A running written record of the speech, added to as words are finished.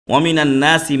ওয়ামিনান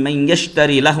নাসি মান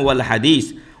ইয়াশতারি লাহওয়াল হাদিস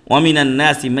ওয়ামিনান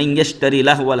নাসি মান ইয়াশতারি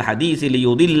লাহওয়াল হাদিস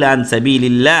লিয়ুদিল্লা আন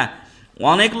সাবিলিল্লাহ।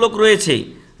 অনেক লোক রয়েছে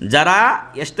যারা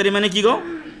ইশতারি মানে কি গো?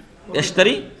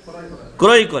 ইশতারি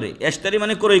ক্রয় করে, ইশতারি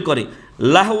মানে ক্রয় করে,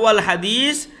 লাহওয়াল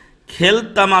হাদিস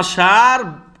খেলতামাশার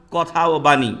কথা ও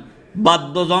বাণী,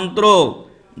 বাদ্যযন্ত্র,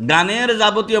 গানের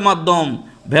যাবতীয় মাধ্যম,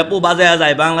 ভেপু বাজায়া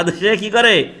যায়। বাংলাদেশে কি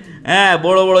করে? হ্যাঁ,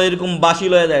 বড় বড় এরকম বাঁশি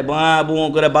লয়ে যায়, বা বুঁ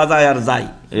করে বাজায় আর যায়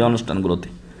এই অনুষ্ঠানগুলোতে।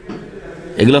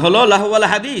 এগুলো হলো লাহওয়াল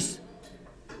হাদিস।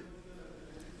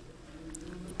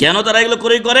 কেন তারা এগুলো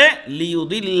ক্রয় করে?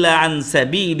 লিয়ুদিল্লা আন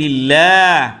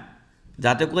সাবিলিল্লাহ,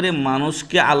 যাতে করে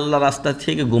মানুষকে আল্লাহ রাস্তা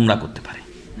থেকে গুমরা করতে পারে।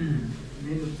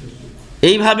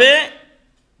 এইভাবে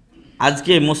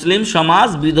আজকে মুসলিম সমাজ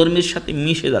বিধর্মীর সাথে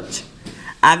মিশে যাচ্ছে।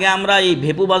 আগে আমরা এই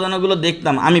ভেপু বাজানোগুলো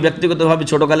দেখতাম, আমি ব্যক্তিগতভাবে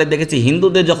ছোটোকালে দেখেছি।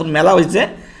 হিন্দুদের যখন মেলা হয়েছে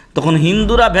তখন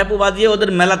হিন্দুরা ভেপু বাজিয়ে ওদের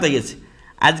মেলাতে গেছে।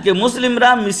 আজকে মুসলিমরা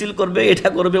মিছিল করবে, এটা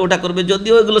করবে, ওটা করবে,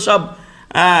 যদিও এগুলো সব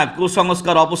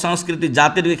কুসংস্কার, অপসংস্কৃতি,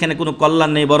 জাতির এখানে কোনো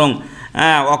কল্যাণ নেই, বরং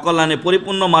অকল্যাণে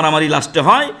পরিপূর্ণ মারামারি লাস্টে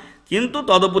হয়। কিন্তু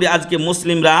তদুপরি আজকে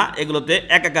মুসলিমরা এগুলোতে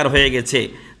একাকার হয়ে গেছে।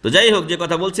 তো যাই হোক, যে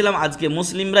কথা বলছিলাম, আজকে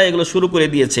মুসলিমরা এগুলো শুরু করে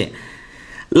দিয়েছে।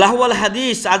 লাহওয়াল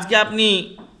হাদিস, আজকে আপনি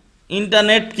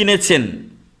ইন্টারনেট কিনেছেন,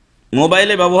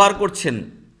 মোবাইলে ব্যবহার করছেন,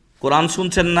 কোরআন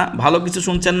শুনছেন না, ভালো কিছু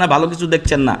শুনছেন না, ভালো কিছু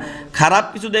দেখছেন না, খারাপ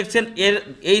কিছু দেখছেন।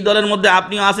 এই দলের মধ্যে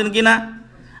আপনিও আছেন কি না?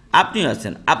 আপনিও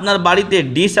আছেন। আপনার বাড়িতে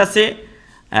ডিশ আছে,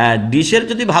 ডিশের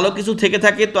যদি ভালো কিছু থেকে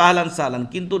থাকে তো আহলান সাহলান,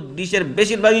 কিন্তু ডিশের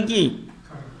বেশিরভাগই কি?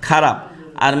 খারাপ।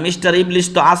 আর মিস্টার ইবলিশ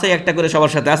তো আছে একটা করে,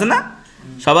 সবার সাথে আছে না?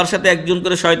 সবার সাথে একজন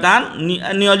করে শয়তান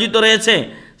নিয়োজিত রয়েছে।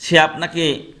 সে আপনাকে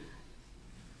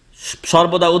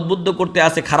সর্বদা উদ্বুদ্ধ করতে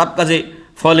আসে খারাপ কাজে।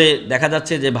 ফলে দেখা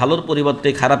যাচ্ছে যে ভালোর পরিবর্তে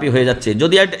খারাপই হয়ে যাচ্ছে।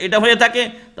 যদি এটা হয়ে থাকে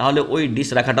তাহলে ওই ডিশ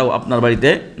রাখাটাও আপনার বাড়িতে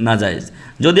নাজায়েজ।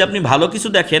 যদি আপনি ভালো কিছু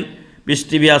দেখেন, পিস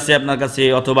টিভি আছে আপনার কাছে,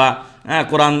 অথবা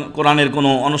কোরআনের কোনো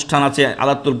অনুষ্ঠান আছে,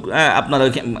 আলাতুল আপনার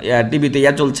টিভিতে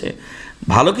চলছে,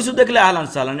 ভালো কিছু দেখলে আহলান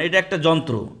সাহলান, এটা একটা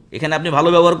যন্ত্র। এখানে আপনি ভালো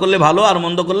ব্যবহার করলে ভালো, আর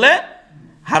মন্দ করলে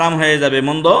হারাম হয়ে যাবে,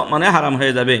 মন্দ মানে হারাম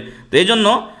হয়ে যাবে। তো এই জন্য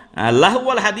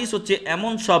লাহওয়াল হাদিস হচ্ছে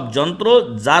এমন সব যন্ত্র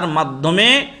যার মাধ্যমে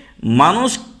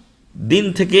মানুষ দিন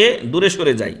থেকে দূরে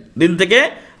সরে যায়, দিন থেকে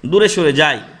দূরে সরে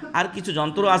যায়। আর কিছু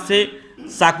যন্ত্র আছে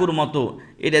চাকুর মতো,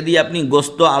 এটা দিয়ে আপনি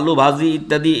গোস্ত, আলু ভাজি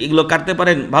ইত্যাদি এগুলো কাটতে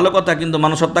পারেন, ভালো কথা। কিন্তু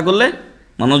মানুষ হত্যা করলে,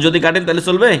 মানুষ যদি কাটেন তাহলে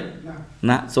চলবে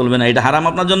না, চলবে না, এটা হারাম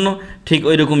আপনার জন্য। ঠিক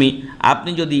ওই রকমই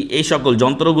আপনি যদি এই সকল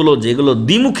যন্ত্রগুলো যেগুলো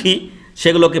দ্বিমুখী,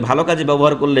 সেগুলোকে ভালো কাজে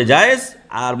ব্যবহার করলে জায়েজ,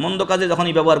 আর মন্দ কাজে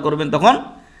যখনই ব্যবহার করবেন তখন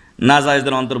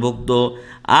নাজায়েজের অন্তর্ভুক্ত।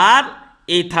 আর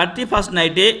এই 31st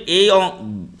নাইটে এই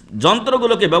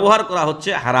যন্ত্রগুলোকে ব্যবহার করা হচ্ছে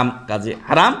হারাম কাজে,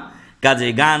 হারাম কাজে,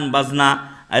 গান বাজনা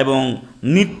এবং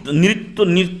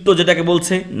নৃত্য যেটাকে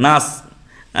বলছে, নাচ,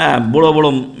 বড় বড়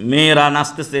মেয়েরা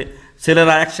নাচতেছে,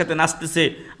 ছেলেরা একসাথে নাচতেছে,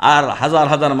 আর হাজার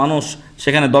হাজার মানুষ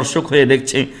সেখানে দর্শক হয়ে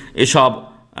দেখছে। এসব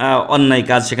অন্যায়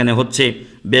কাজ সেখানে হচ্ছে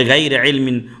বেগাইর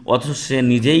ইলমিন, অথচ সে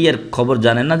নিজেই এর খবর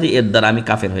জানে না যে এর দ্বারা আমি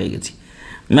কাফের হয়ে গেছি।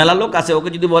 মেলা লোক আছে, ওকে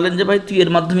যদি বলেন যে ভাই তুই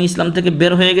এর মাধ্যমে ইসলাম থেকে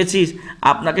বের হয়ে গেছিস,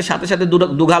 আপনাকে সাথে সাথে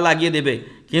দুঘা লাগিয়ে দেবে।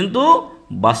 কিন্তু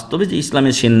বাস্তবে যে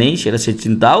ইসলামে সে নেই, সেটা সে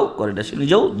চিন্তাও করে না, সে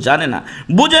নিজেও জানে না,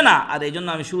 বুঝে না। আর এই জন্য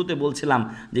আমি শুরুতে বলছিলাম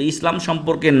যে ইসলাম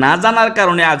সম্পর্কে না জানার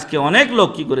কারণে আজকে অনেক লোক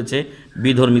কী করেছে,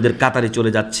 বিধর্মীদের কাতারে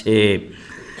চলে যাচ্ছে।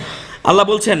 আল্লাহ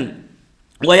বলছেন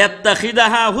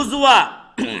ওয়ায়াত্তাখিদাহা হুজওয়া,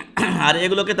 আর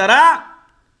এগুলোকে তারা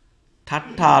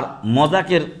ঠাট্টার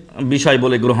মজাকের বিষয়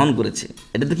বলে গ্রহণ করেছে।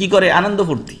 এটা তো কী করে? আনন্দ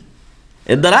ফুর্তি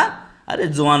এর দ্বারা। আরে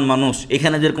জোয়ান মানুষ,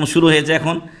 এখানে যেরকম শুরু হয়েছে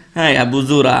এখন, হ্যাঁ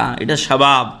বুজুরা, এটা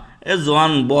স্বভাব, এ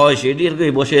জোয়ান বয়স, এটি এরকম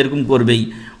বসে এরকম করবেই।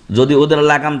 যদি ওদের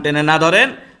লাগাম টেনে না ধরেন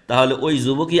তাহলে ওই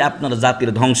যুবকই আপনার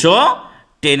জাতির ধ্বংস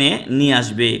টেনে নিয়ে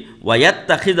আসবে।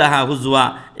 ওয়ায়াত্তাখিদাহা হুজওয়া,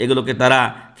 এগুলোকে তারা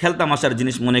খেলতামাশার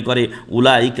জিনিস মনে করে।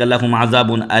 উলাইকা লাহুম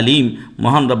আযাবুন আলিম,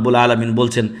 মহান রব্বুল আলামিন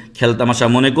বলছেন খেলতামাশা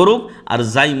মনে করুক আর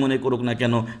যাই মনে করুক না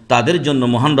কেন, তাদের জন্য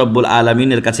মহান রব্বুল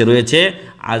আলামিনের কাছে রয়েছে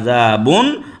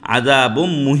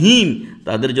আযাবুম মুহিন,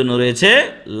 তাদের জন্য রয়েছে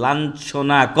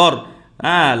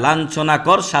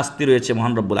লাঞ্ছনাকর শাস্তি রয়েছে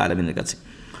মহান রব্বুল আলামিনের কাছে।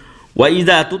 ওয়া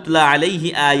ইযা তুতলা আলাইহি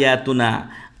আয়াতুনা,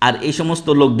 আর এই সমস্ত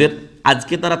লোকদের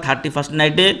আজকে তারা 31st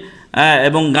নাইটে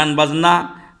এবং গান বাজনা,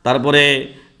 তারপরে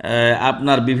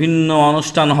আপনার বিভিন্ন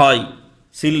অনুষ্ঠান হয়,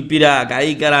 শিল্পীরা,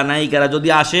 গায়িকারা, নায়িকারা যদি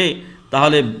আসে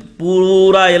তাহলে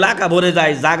পুরা এলাকা ভরে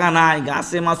যায়, জায়গা নাই,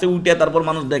 গাছে মাছে উঠে তারপর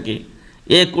মানুষ দেখে।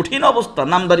 এ কঠিন অবস্থা।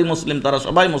 নামদারি মুসলিম, তারা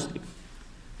সবাই মুসলিম,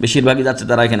 বেশিরভাগই যাচ্ছে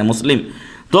তারা এখানে মুসলিম।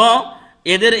 তো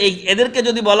এদেরকে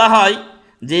যদি বলা হয়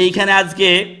যে এইখানে আজকে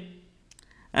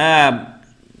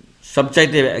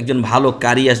সবচাইতে একজন ভালো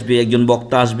কারি আসবে, একজন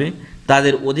বক্তা আসবে,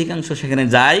 তাদের অধিকাংশ সেখানে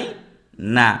যায়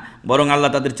না, বরং আল্লাহ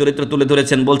তাদের চরিত্র তুলে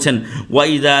ধরেছেন, বলছেন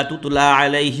ওয়াইদা তুতলা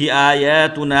আলাইহি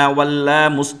আয়াতুনা ওয়াল্লা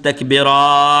মুস্তাকবিরা,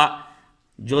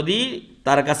 যদি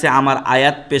তার কাছে আমার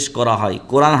আয়াত পেশ করা হয়,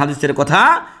 কোরআন হাদিসের কথা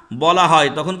বলা হয়,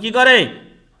 তখন কি করে?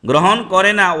 গ্রহণ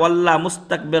করে না। ওয়াল্লা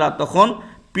মুস্তাকবিরা, তখন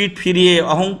পিঠ ফিরিয়ে,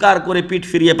 অহংকার করে পিঠ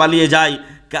ফিরিয়ে পালিয়ে যায়।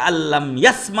 কাল্লাম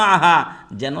ইয়াসমাহা,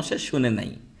 যেন সে শুনে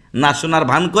নাই, না শোনার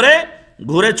ভান করে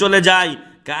ঘুরে চলে যায়।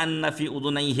 কান্নাফি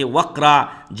উদুনাইহি ওয়াকরা,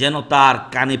 যেন তার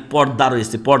কানে পর্দা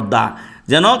রয়েছে, পর্দা,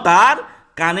 যেন তার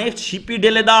কানে শিপি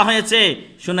ঢেলে দেওয়া হয়েছে,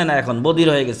 শুনে না, এখন বধির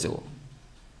হয়ে গেছে ও।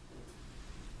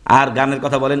 আর গানের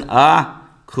কথা বলেন,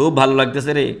 খুব ভালো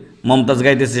লাগতেছে রে, মমতাজ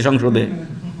গাইতেছে সংসদে।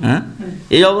 হ্যাঁ,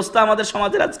 এই অবস্থা আমাদের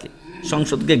সমাজের আজকে,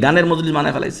 সংসদকে গানের মজলিস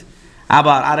বানায় ফেলাইছে।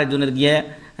 আবার আরেকজনের গিয়ে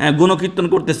গুণকীর্তন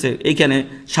করতেছে, এইখানে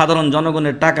সাধারণ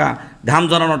জনগণের টাকা, ঘাম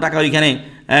ঝরানো টাকা, ওইখানে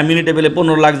মিনিটে পেলে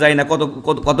 15 লাখ যায় না, কত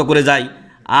কত করে যায়,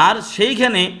 আর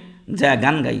সেইখানে যা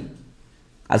গান গাই।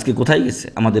 আজকে কোথায় গেছে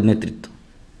আমাদের নেতৃত্ব?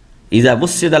 ইজা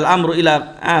বুসিদাল আমরু ইলা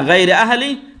গায়রি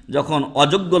আহলি, যখন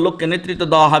অযোগ্য লোককে নেতৃত্ব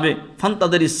দেওয়া হবে,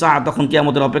 ফান্তাদের ইসা, তখন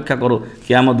কিয়ামতের অপেক্ষা করো,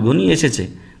 কিয়ামত ঘনিয়ে এসেছে,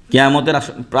 কিয়ামতের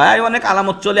প্রায় অনেক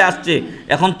আলামত চলে আসছে,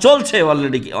 এখন চলছে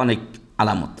অলরেডি অনেক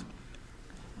আলামত।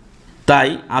 তাই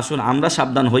আসুন আমরা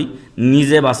সাবধান হই,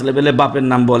 নিজে বাঁচলে বেলে বাপের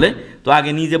নাম বলে, তো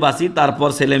আগে নিজে বাঁচি, তারপর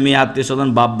ছেলে মেয়ে আত্মীয় স্বজন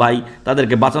বাপ ভাই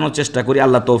তাদেরকে বাঁচানোর চেষ্টা করি।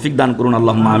 আল্লাহ তৌফিক দান করুন,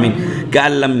 আল্লাহুম্মা আমিন।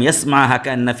 কাল্লাম ইয়াসমাহা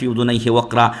কান্না ফি উযুনাইহি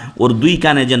ওয়াকরা, ওর দুই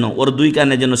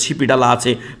কানে যেন সিপি ডালা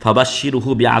আছে। ফাবাশশিরহু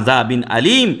বিআযাবিন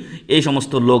আলিম, এই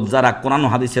সমস্ত লোক যারা কোরআন ও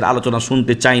হাদিসের আলোচনা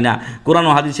শুনতে চায় না, কোরআন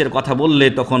ও হাদিসের কথা বললে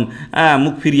তখন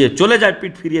মুখ ফিরিয়ে চলে যায়,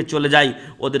 পিঠ ফিরিয়ে চলে যায়,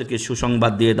 ওদেরকে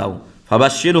সুসংবাদ দিয়ে দাও।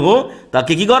 ফাবাশশিরহু,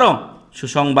 তাকে কি করো?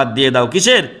 সুসংবাদ দিয়ে দাও,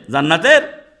 কিসের? জান্নাতের।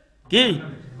 কি?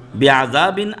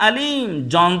 বিআযাবিন আলিম,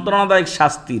 যন্ত্রণাদায়ক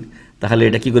শাস্তির। তাহলে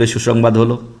এটা কি করে সুসংবাদ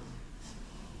হলো?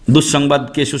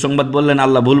 দুঃসংবাদকে সুসংবাদ বললেন,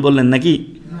 আল্লাহ ভুল বললেন নাকি?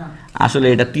 আসলে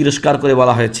এটা তিরস্কার করে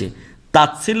বলা হয়েছে,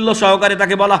 তাচ্ছিল্য সহকারে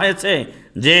তাকে বলা হয়েছে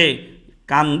যে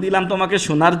কান দিলাম তোমাকে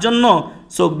শোনার জন্য,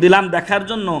 চোখ দিলাম দেখার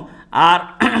জন্য, আর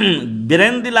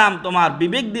ব্রেন দিলাম, তোমার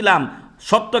বিবেক দিলাম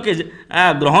সত্যকে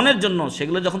গ্রহণের জন্য,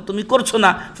 সেগুলো যখন তুমি করছো না,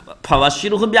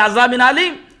 ফাবাশশিরহু বিআযাবিন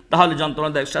আলিম, তাহলে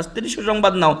যন্ত্রণাদায়ক শাস্তির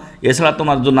সুসংবাদ নাও, এছাড়া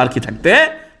তোমার জন্য আর কি থাকতে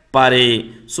পারে।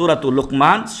 সূরাতুল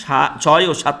লুকমান 6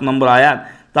 ও 7 নম্বর আয়াত।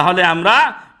 তাহলে আমরা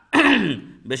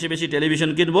বেশি বেশি টেলিভিশন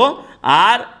কিনবো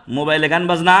আর মোবাইলে গান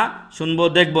বাজনা শুনবো,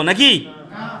 দেখবো নাকি?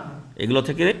 এগুলো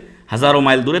থেকে হাজারো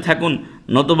মাইল দূরে থাকুন,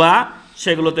 নতুবা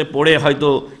সেগুলোতে পড়ে হয়তো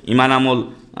ঈমান আমল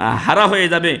হারা হয়ে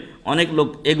যাবে। অনেক লোক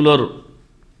এগুলোর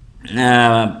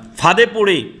ফাঁদে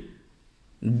পড়ে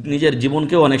নিজের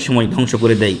জীবনকেও অনেক সময় ধ্বংস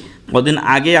করে দেয়। কদিন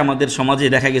আগে আমাদের সমাজে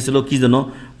দেখা গেছিল কি যেন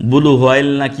ব্লু হোয়াইল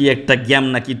নাকি একটা গ্যাম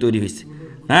নাকি তৈরি হয়েছে,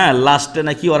 হ্যাঁ, লাস্টে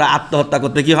নাকি ওরা আত্মহত্যা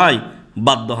করতে কি হয়,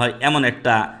 বাধ্য হয়, এমন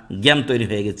একটা গ্যাম তৈরি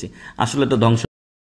হয়ে গেছে। আসলে তো ধ্বংস